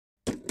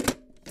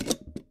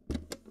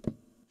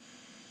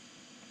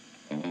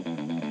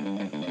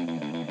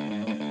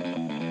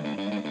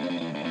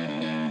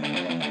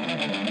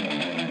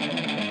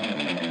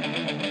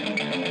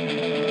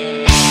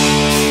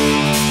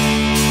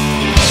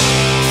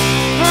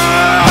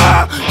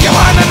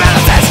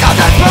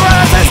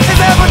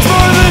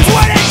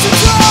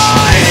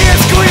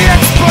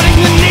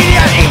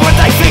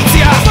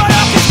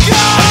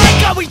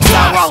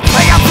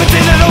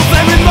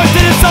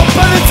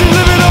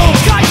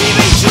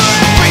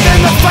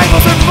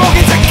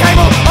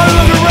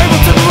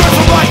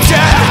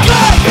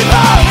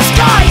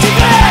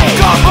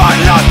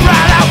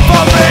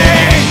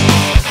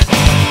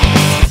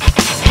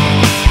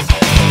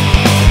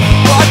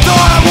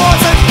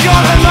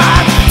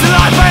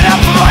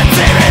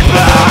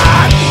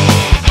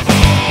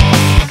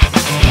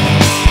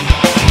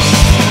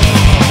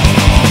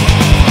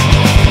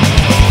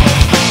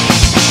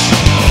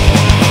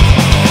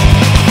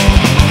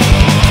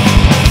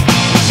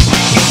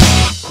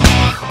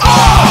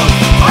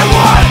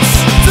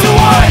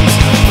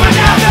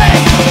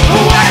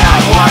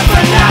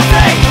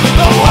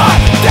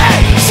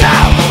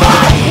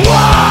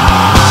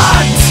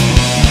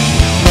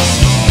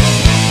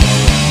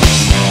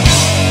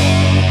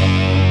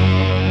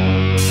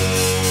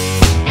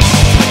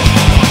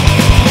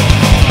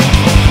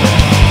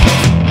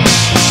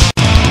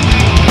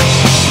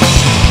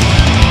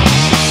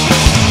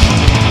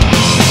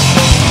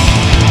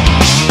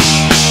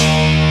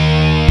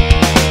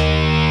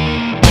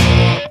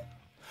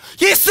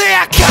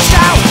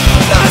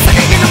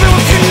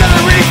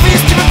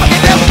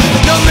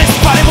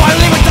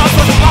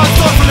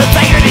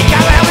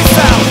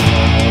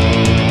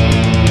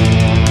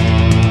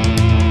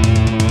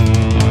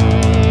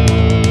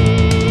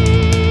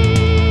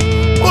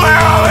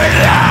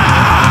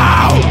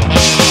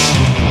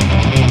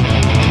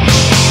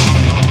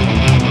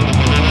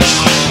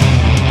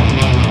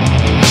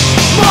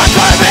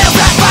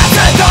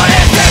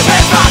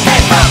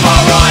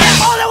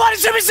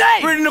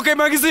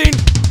something.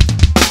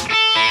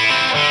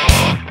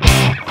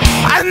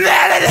 And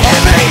then it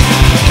hit me.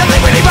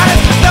 Nothing really matters.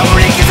 No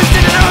rink is a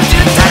dinner, no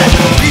shit is tennis.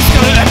 He's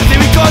got everything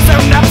we got, so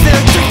naps in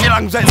a trick your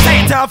lungs. Let's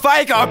say it to our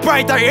face, got a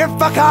break, don't you,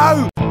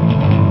 fucko?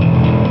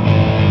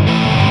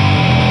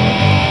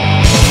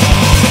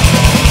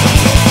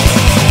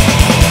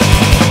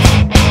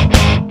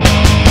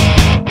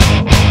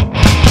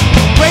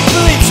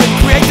 Regulation,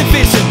 create the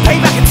vision. Pay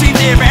back and see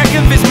the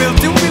American vision. We'll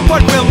do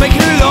what we'll make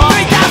it a law.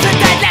 3,000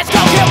 dead, let's go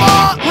kill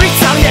more.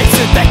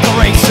 Retaliation,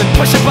 declaration.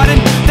 Push a button,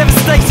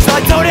 devastation. I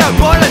told you,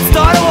 boy, let's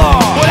start a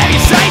war. Whatever you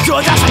say to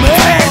us, that's from here.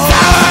 It's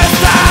ours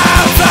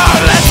now, so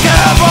let's go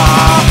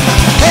more.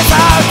 It's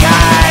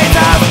okay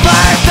to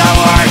break the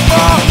word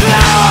for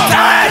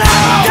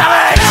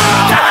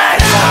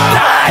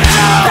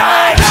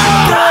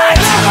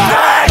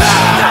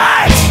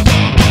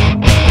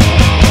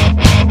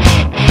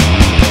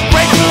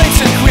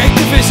Regulation, create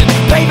the vision.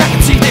 Pay back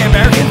and see the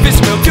American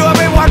vision. We'll do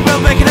everyone,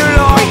 we'll make it a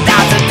law.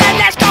 3,000 dead,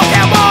 let's go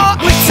kill more.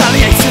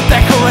 Retaliation,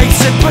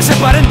 declaration. Push a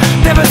button,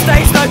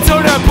 devastation. I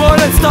told you, boy,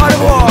 let's start a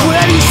war.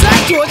 Whatever you say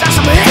to us, that's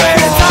from here.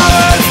 It's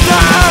ours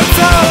now,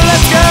 so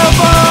let's go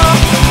more.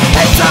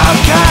 It's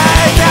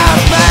okay to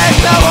make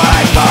the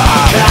word for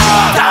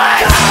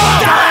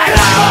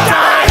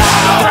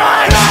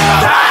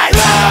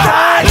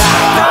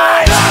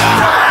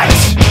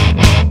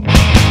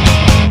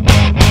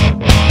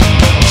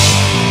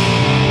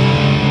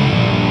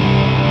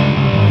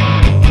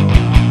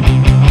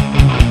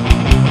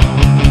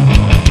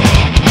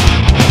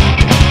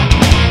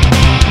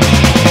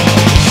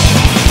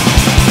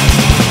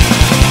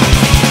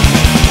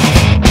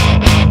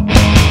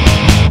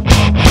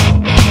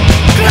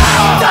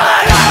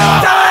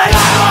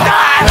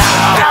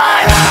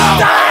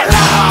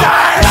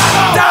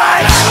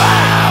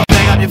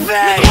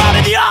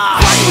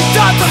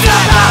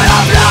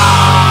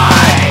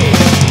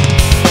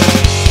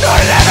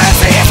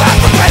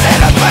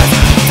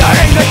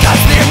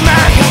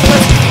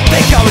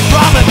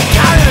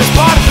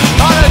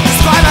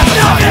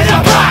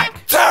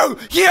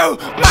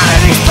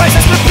humanity's place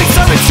has been fixed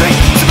on retreat.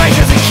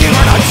 Tomatoes and humor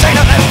and unchained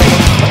on their feet.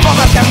 Above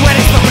us them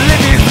weddings, but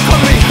Bolivia's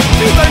economy.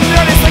 People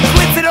notice they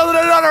quit it on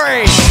the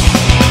lottery.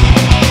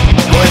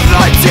 With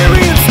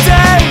Nigerians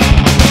dead,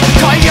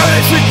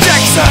 Coyote's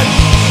rejection.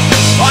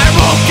 I'm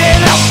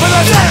walking up for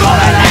the simple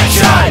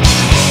election.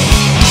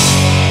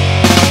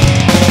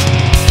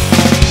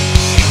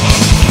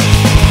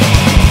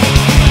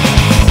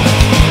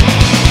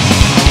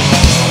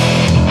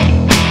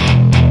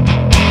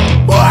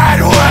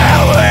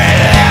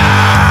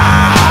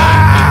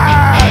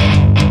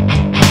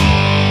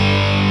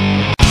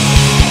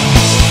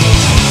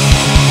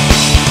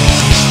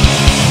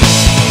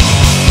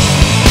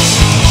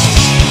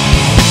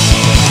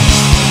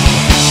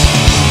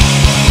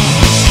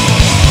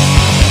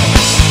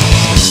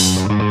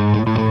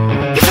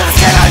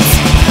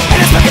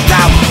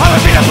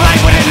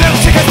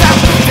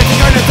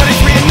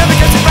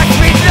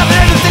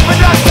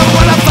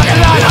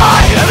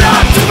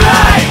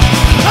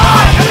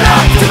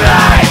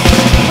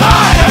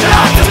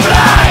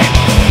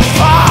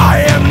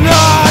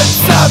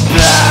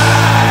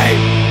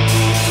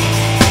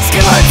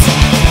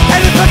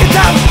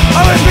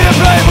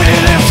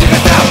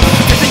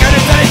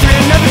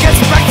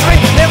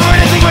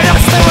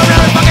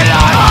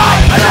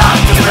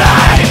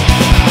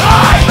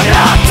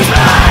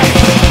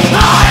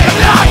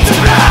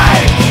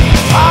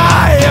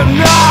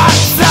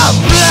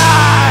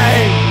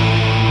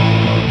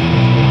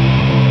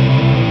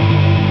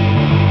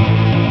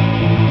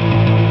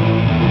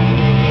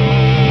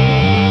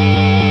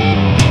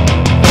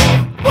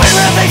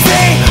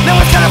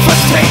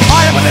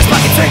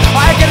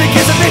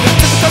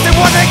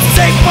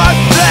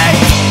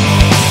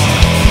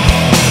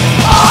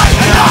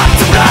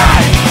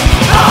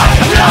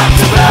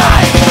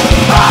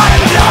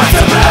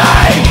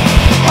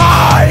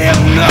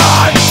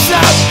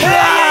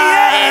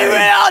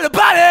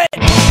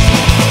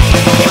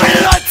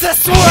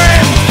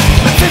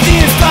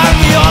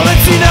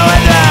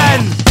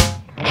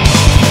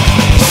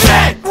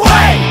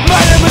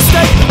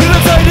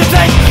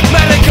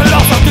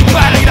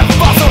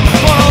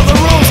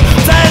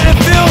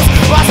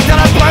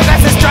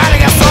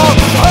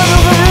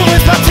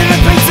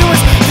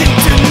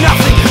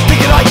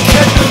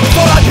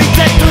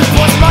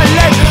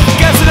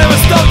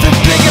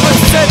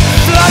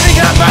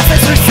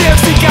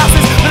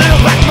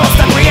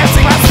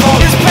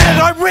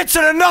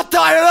 Not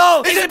die at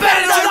all. Is it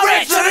better to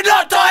rich than to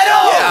not die at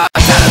all? Yeah, I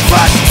tell the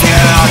front, sing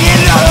along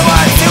in other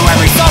words to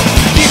every song.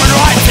 Human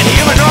rights and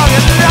human wrong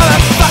is another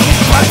fucking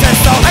protest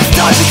song. It's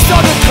time to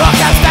stop the clock,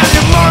 has down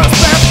your morals,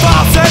 fair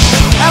bastard.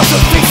 Else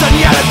will fix on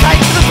yellow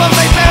cake for the bum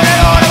they bury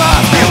all of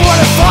us. You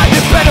wanna find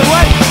a better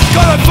way?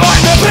 Gotta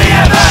find the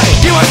BMA.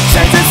 You won't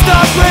change and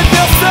start with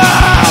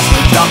yourself.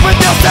 Start with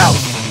yourself.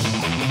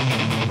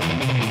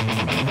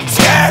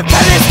 Scared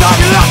that it's time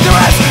you lost the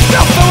rest.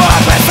 Not the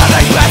work, best I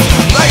think best.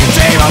 Make a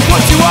dream of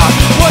what you are,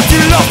 what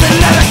you lost and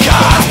let it go.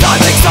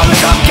 It's time to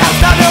come cast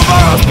down your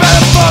morals,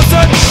 better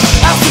bastard.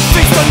 Else will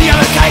fix on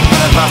yellow cake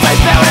for the bus.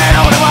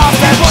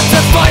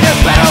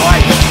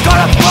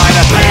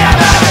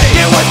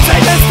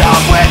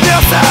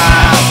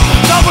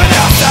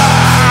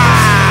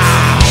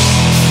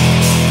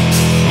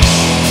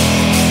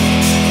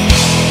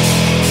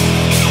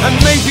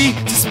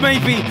 just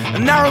maybe, a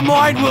narrow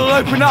mind will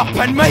open up,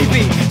 and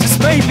maybe, just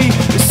maybe,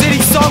 the city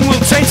song will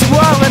change the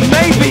world, and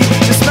maybe,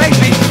 just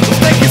maybe, the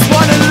thickest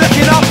one and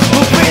looking up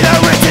will be the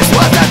richest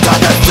one that does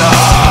the do.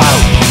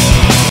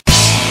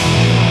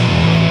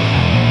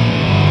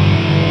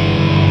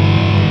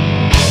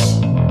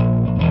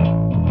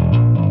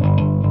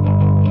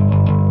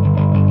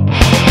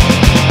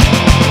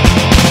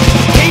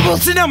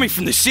 To know me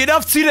from the shit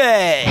of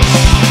today. A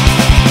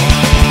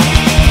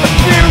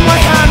beer in my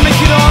hand, make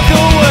it all go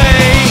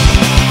away.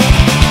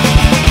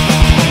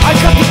 I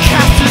got the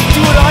cash to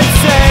do what I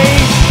say.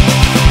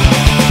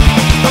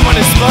 I'm on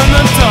a spun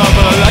on top,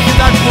 but I like it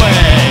that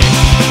way.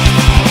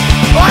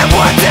 I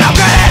want it, I'm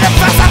gonna hit it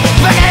faster.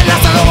 Make it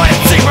less of the way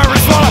it's cheaper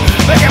and smaller.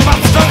 Make it much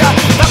stronger.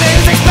 Nothing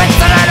is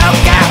expensive, I don't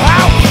care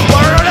how.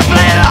 We're on a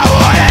plane, I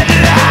want it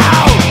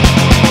now.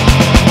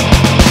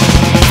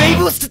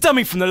 Fables to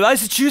dummy from the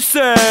lies that you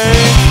say.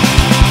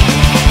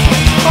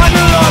 I'm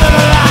the lord of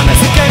the land,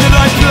 it's a game that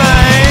I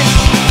play.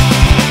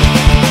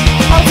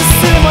 I'll just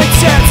sit in my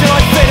chair till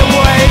I fade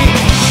away.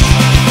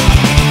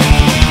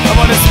 I'm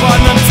on a spot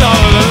and I'm told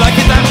I like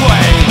it that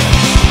way.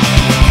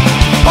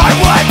 I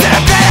want it,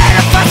 I'm gonna hit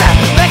it faster.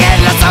 Make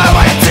it less, I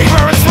want it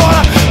cheaper and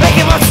smaller. Make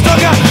it much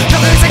stronger.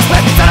 Nothing is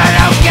expensive, and I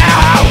don't care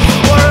how.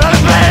 We're on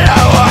a plane,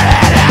 I want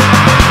it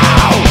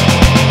now.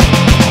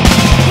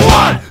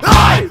 What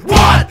I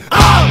want,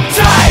 I'll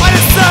take. I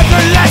deserve no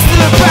less than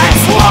the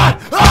best. What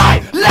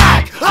I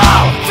lack,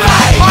 I'll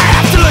take. I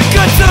have to look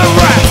good to the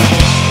rest.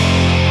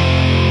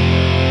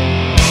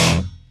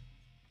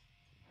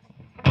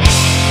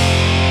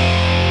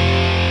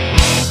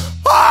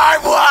 I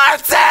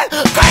want it.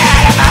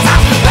 Create a master.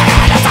 Make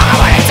it less, I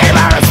want it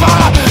cheaper and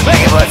smaller.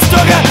 Make it much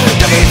stronger.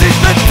 Nothing is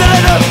expensive, and I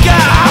don't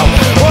care how.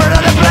 We're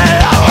on a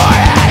plane, I want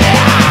it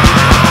now.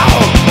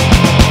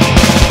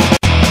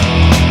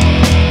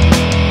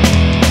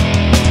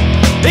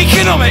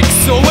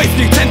 Economics always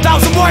knew 10,000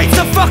 ways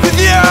to fuck with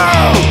you.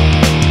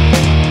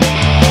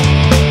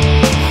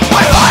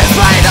 My life's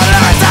made of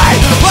liberty.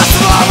 What's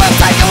the law will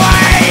take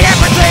away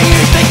everything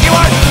you think you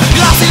own.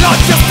 Glassy lot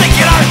just think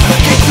you know.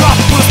 Keep you up,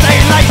 will stay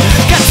late.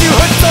 Get you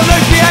hooked on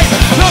OPA.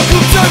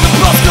 Local Joe, the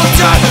Boston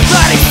Joe.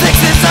 96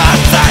 is a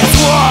day's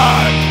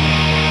work.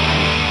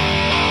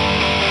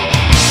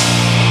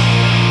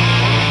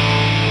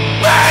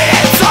 Made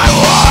it so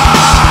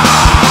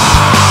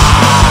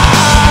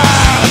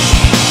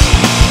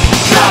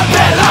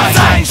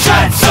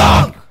Globalisation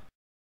song.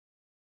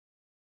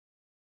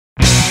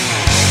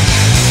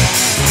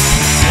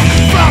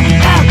 From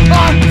hell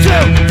on to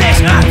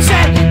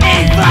destruction,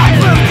 even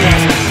through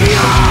this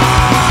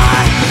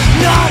beyond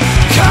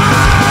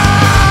non-cause.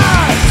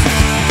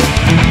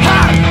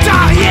 Her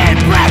dying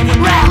breath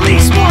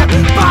release more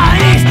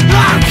bodies,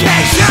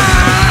 locations.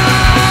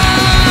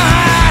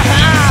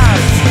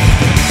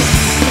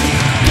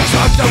 Just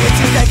hope the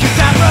witches they can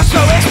down, so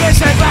it's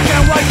missing black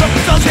and white from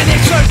resulting in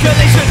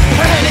circulation.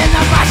 Her head in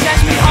the back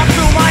sends me hard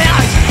through my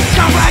eyes.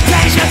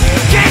 Confrontation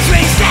gets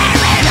me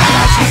staring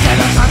at. She's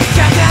dead on top,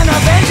 death and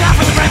revenge.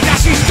 After the breath that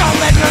she's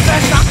stolen,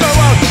 revenge not the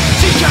road.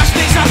 She just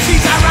thinks up,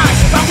 she's alright,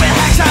 but will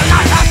hex her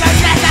life after the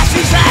death that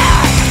she's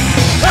had.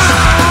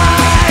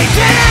 I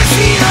didn't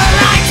see the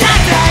light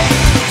today.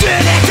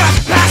 Did it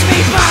just pass me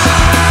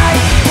by?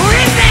 Or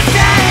is this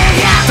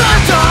day ever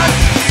done?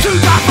 Too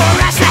dark for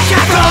a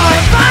second thought.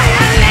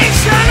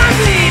 Violation, I'm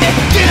bleeding.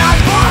 Did I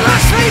fall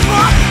asleep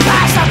or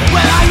pass out?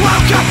 When I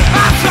woke up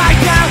upside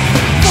down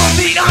from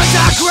the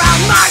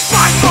underground, my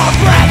fight for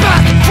breath.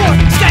 Back, forth,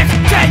 steps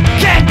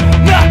taken,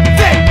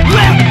 nothing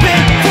will be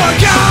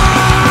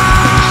forgone.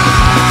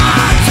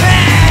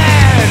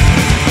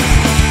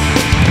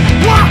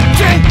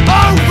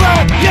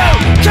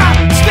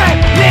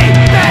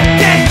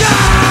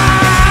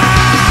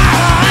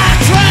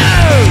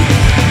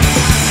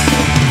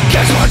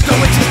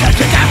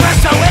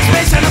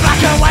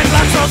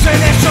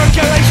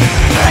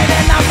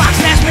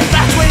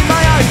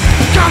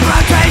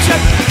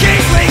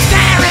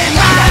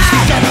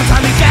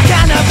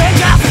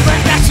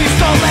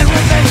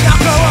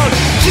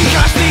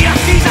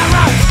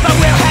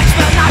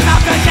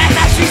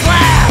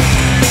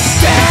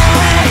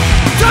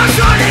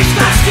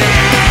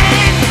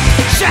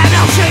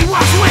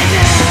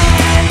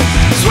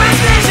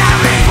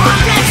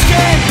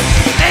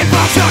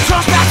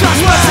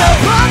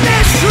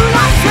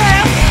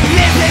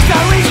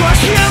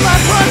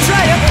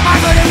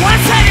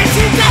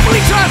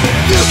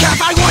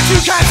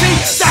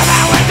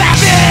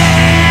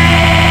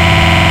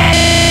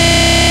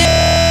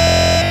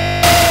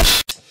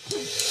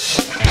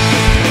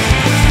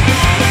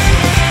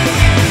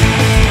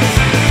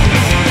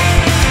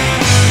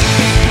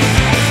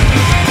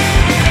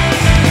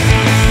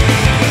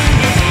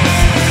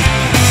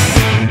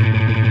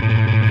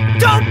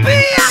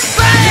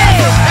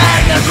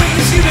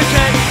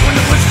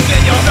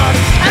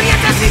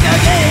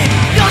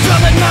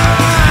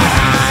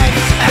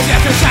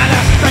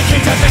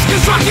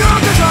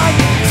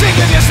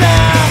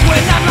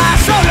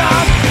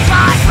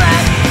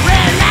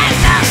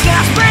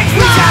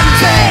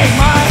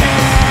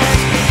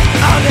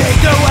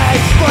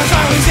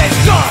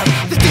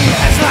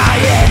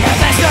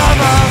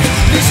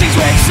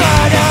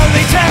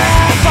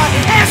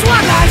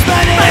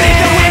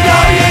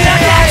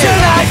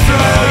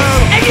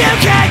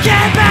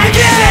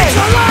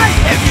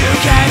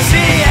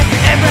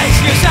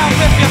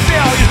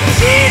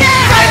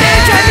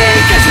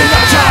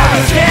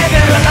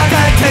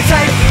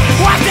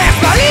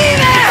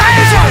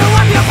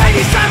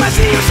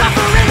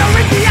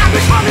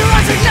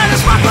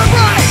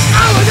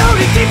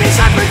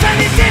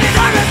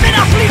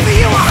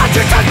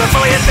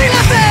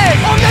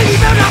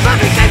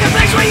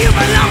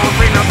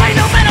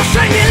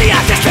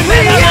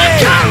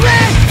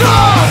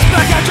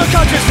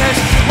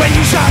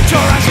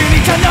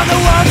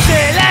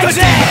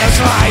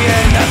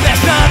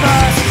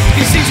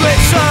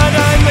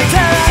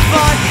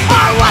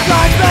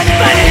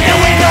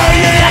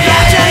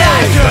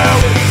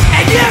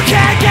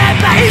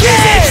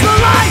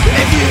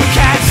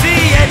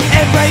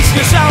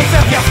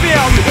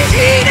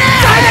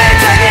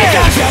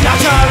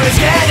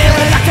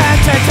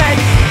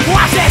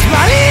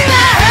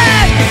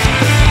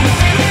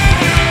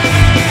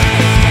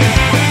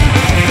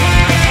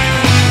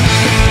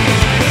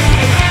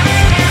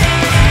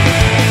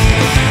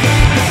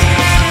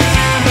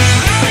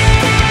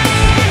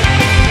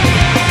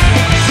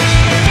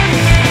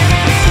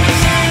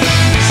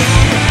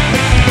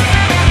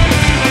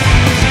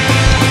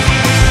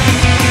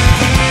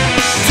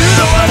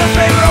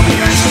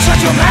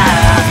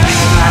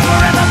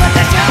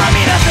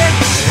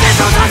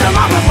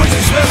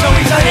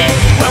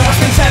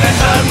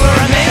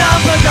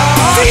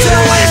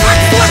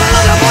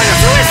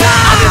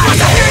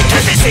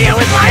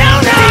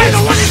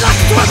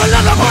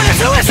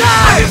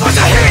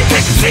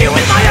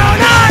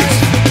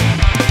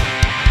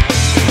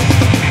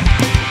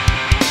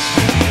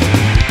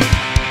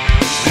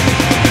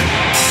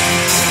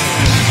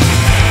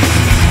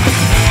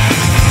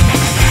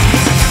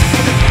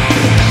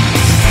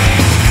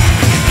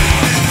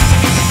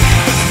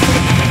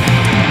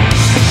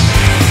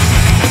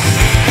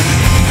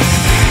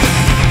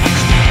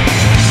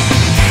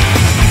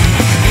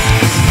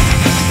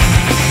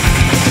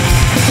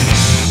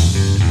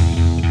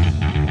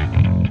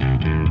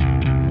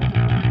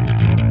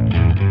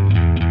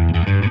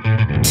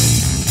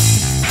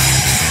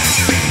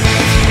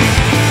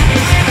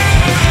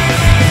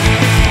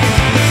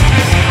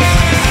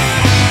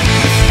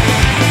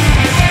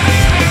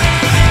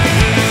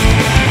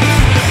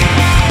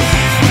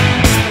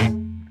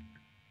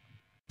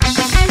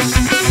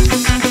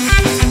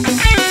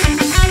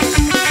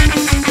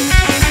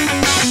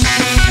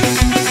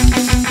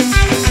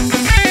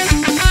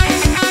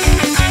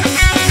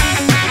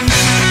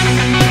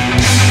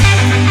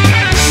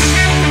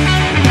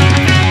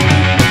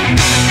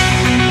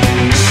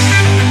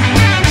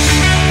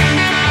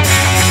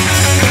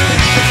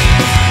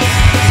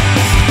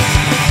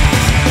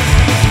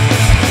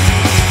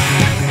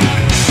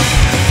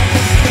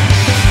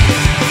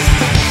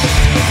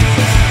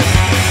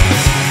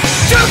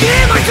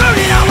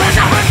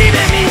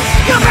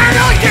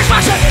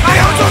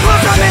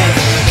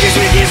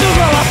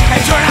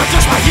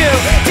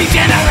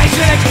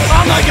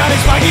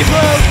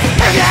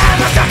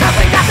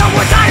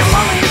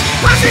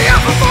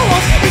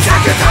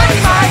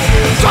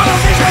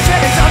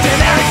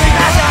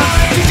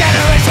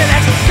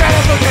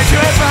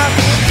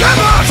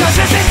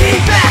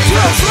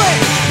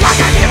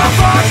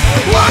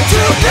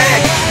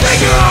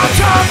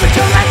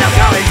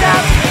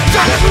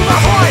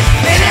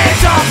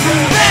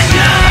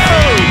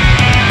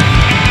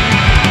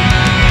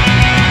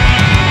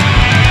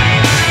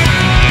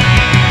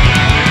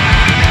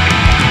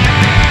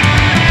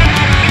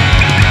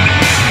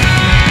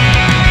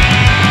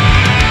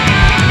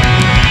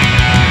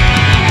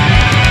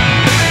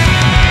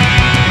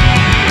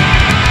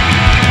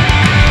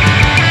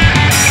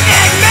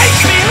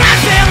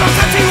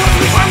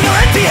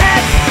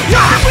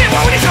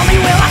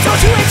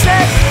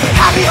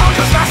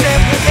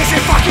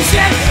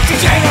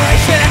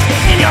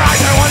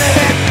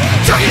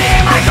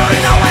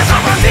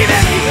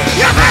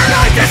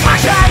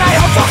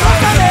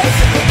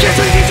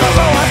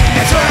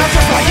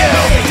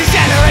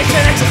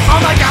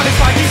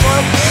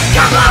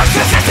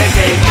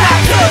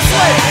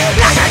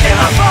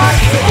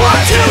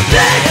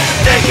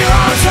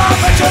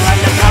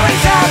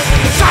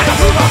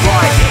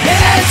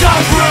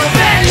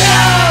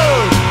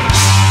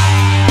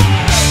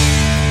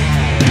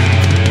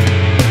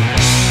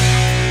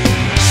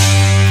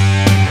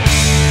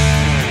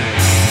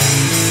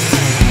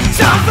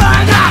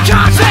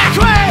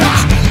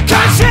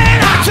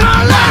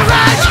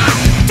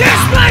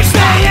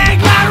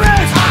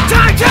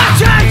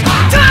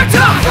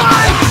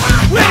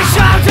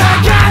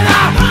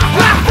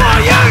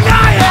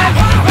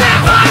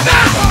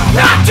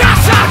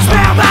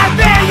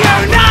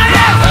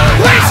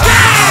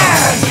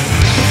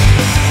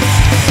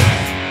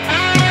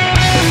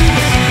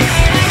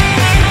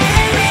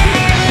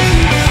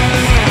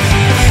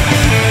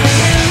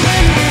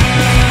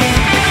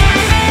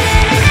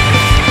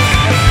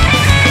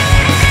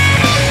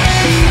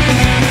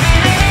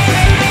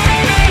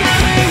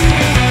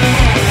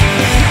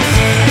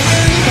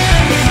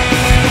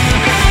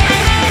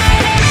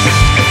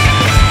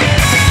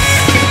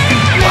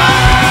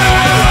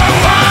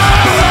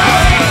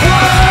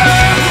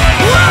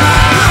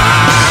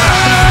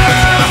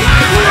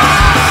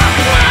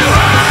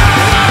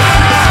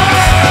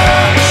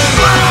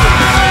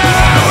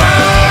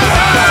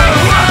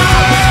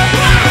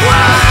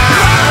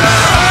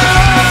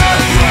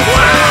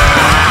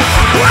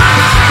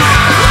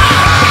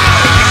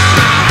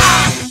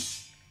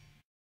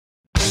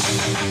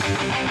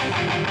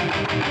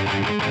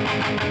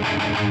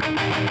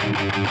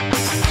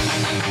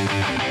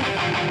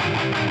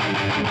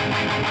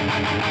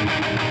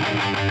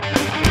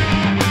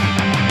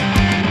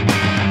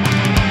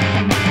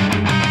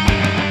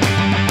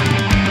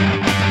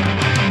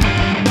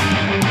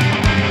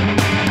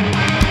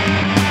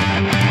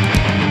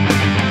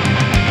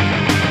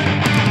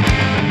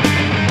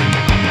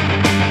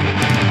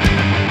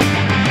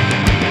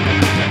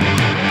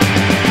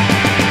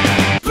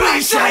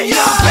 say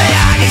you play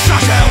out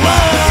destruction,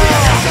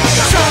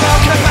 solo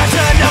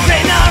conversion, no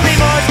pain, no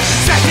remorse.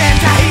 Second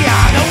to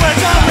hear the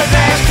words of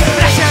revenge.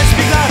 Passion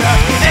speak louder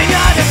in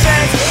your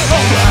defense.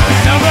 Over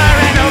and over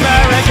and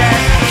over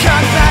again.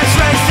 Cut back,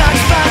 race,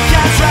 touch, back,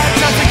 catch, red,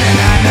 touch again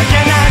and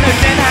again and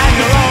again, and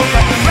you're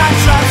over. Rat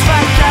traps,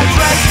 back, catch,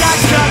 red,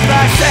 touch, cut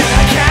back, set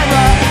the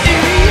camera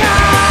in the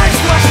eyes.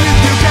 Watch you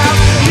puke out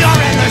your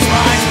endless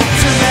minds.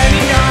 Too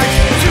many nights,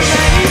 too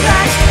many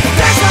nights.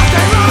 There's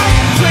nothing right,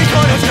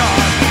 3/4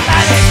 gone.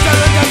 And it's still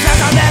a good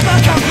chance I'll never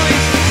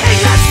complete.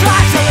 England's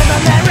tries to live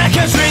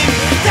America's dream.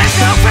 There's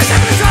no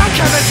precipice on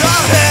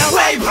Capitol Hill.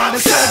 We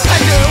promise to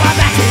pay you a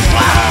massive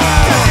blow.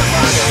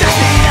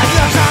 Destiny that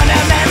looks on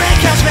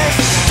America's face.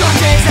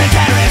 Torches and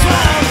terrorist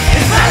world.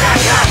 It's better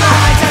like our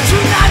minds and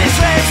tonight is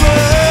slaves.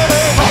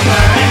 Over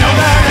and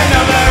over and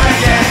over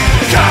again.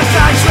 Cut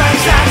back, straight,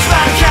 catch,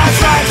 back, catch,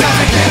 right, touch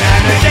again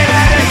and again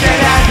and again,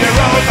 and you're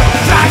over.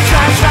 Back,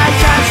 catch, right,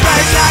 catch,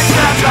 right, catch,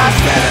 back, catch,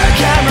 get a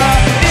camera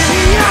in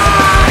the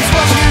eyes.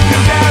 Watch you do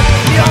down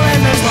your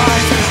endless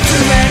lines.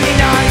 Too many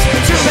nights,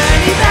 too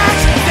many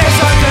bags. There's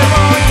something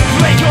wrong,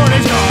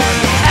 3/4 gone.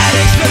 And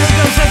it's still a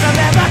good sense I'll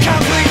never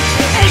complete.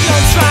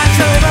 England's trying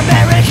to live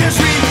America's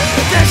dream.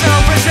 There's no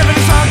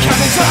precipitous on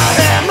Capitol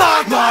Hill.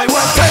 Mark my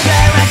words, put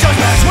their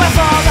judgments will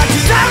fall like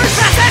two terrorist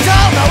bastards,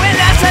 all knowing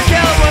that's a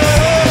kill.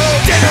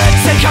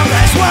 Degenerates in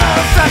Congress,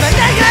 world from a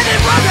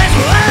negative progress.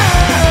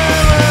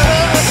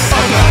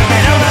 Over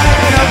and over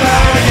and over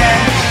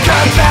again.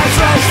 Cut back,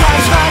 straight,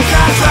 strikes, back,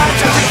 catch, right,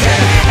 touch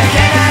again,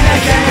 again and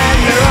again, and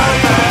you're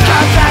over.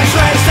 Cut back,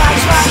 straight,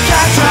 strikes, back,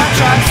 catch, right,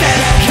 touch, set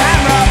a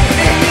camera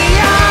in the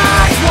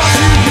eyes. Watch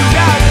you do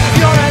that,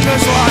 your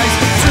endless lies.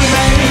 Too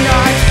many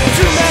nights,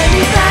 too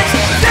many facts.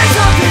 There's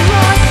nothing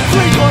wrong,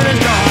 3/4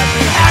 gone.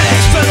 And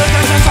it's still a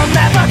business I'll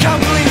never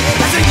complete.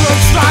 As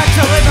England tries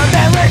to live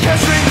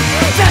America's dream.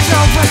 There's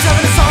no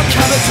precedence on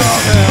Capitol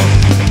Hill.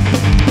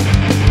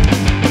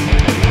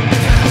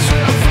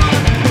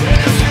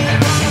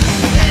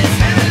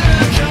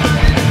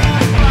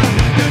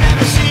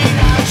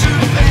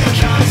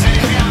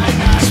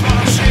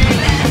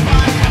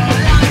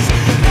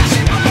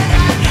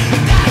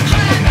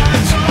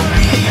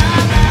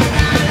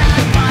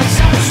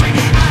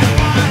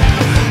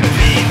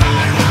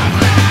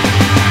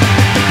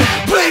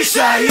 Please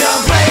say you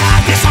play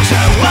out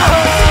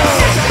destruction,